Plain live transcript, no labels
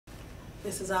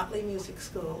This is Ottley Music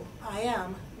School. I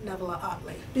am Neville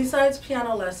Ottley. Besides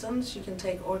piano lessons, you can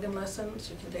take organ lessons,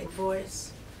 you can take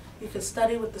voice. You can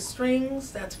study with the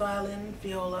strings, that's violin,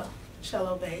 viola,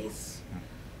 cello, bass.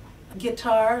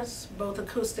 Guitars, both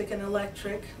acoustic and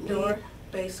electric, lead,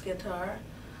 bass guitar.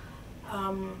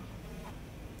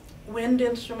 Wind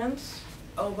instruments,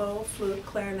 oboe, flute,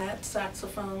 clarinet,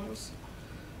 saxophones.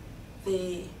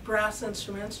 The brass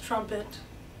instruments, trumpet,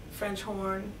 French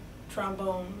horn,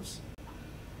 trombones,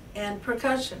 and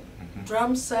percussion,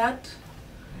 drum set,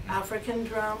 African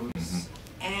drums,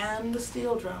 and the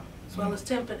steel drum, as well as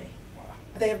timpani.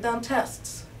 They have done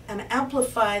tests and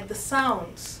amplified the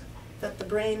sounds that the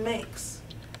brain makes,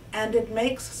 and it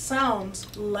makes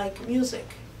sounds like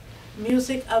music.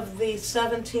 Music of the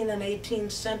 17th and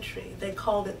 18th century. They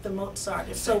called it the Mozart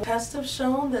effect. So tests have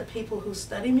shown that people who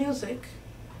study music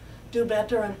do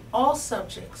better in all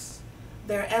subjects.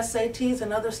 Their SATs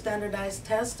and other standardized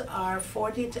tests are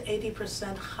 40 to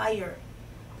 80% higher.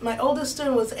 My oldest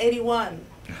student was 81.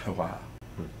 Wow.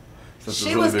 So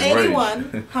she was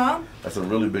 81, huh? That's a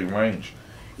really big range.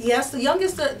 Yes, the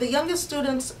youngest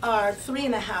students are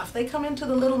 3.5. They come into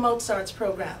the Little Mozarts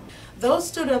program. Those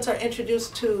students are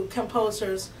introduced to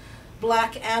composers,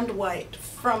 black and white,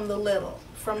 from little.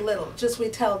 Just we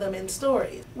tell them in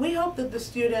stories. We hope that the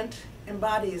student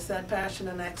embodies that passion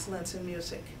and excellence in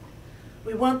music.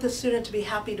 We want the student to be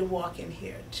happy to walk in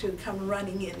here, to come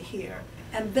running in here.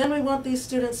 And then we want these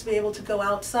students to be able to go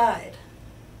outside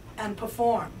and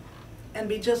perform, and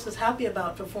be just as happy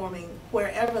about performing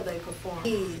wherever they perform.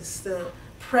 Ease, the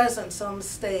presence on the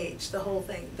stage, the whole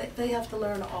thing. They have to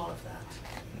learn all of that.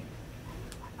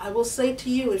 I will say to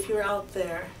you, if you're out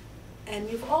there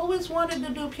and you've always wanted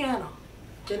to do piano,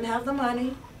 didn't have the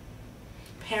money,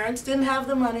 parents didn't have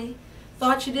the money,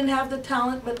 thought you didn't have the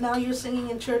talent, but now you're singing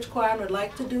in church choir and would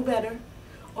like to do better,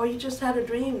 or you just had a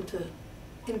dream to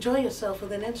enjoy yourself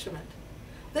with an instrument,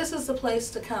 this is the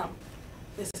place to come.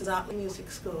 This is Ottley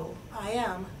Music School. I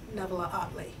am Neville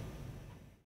Ottley.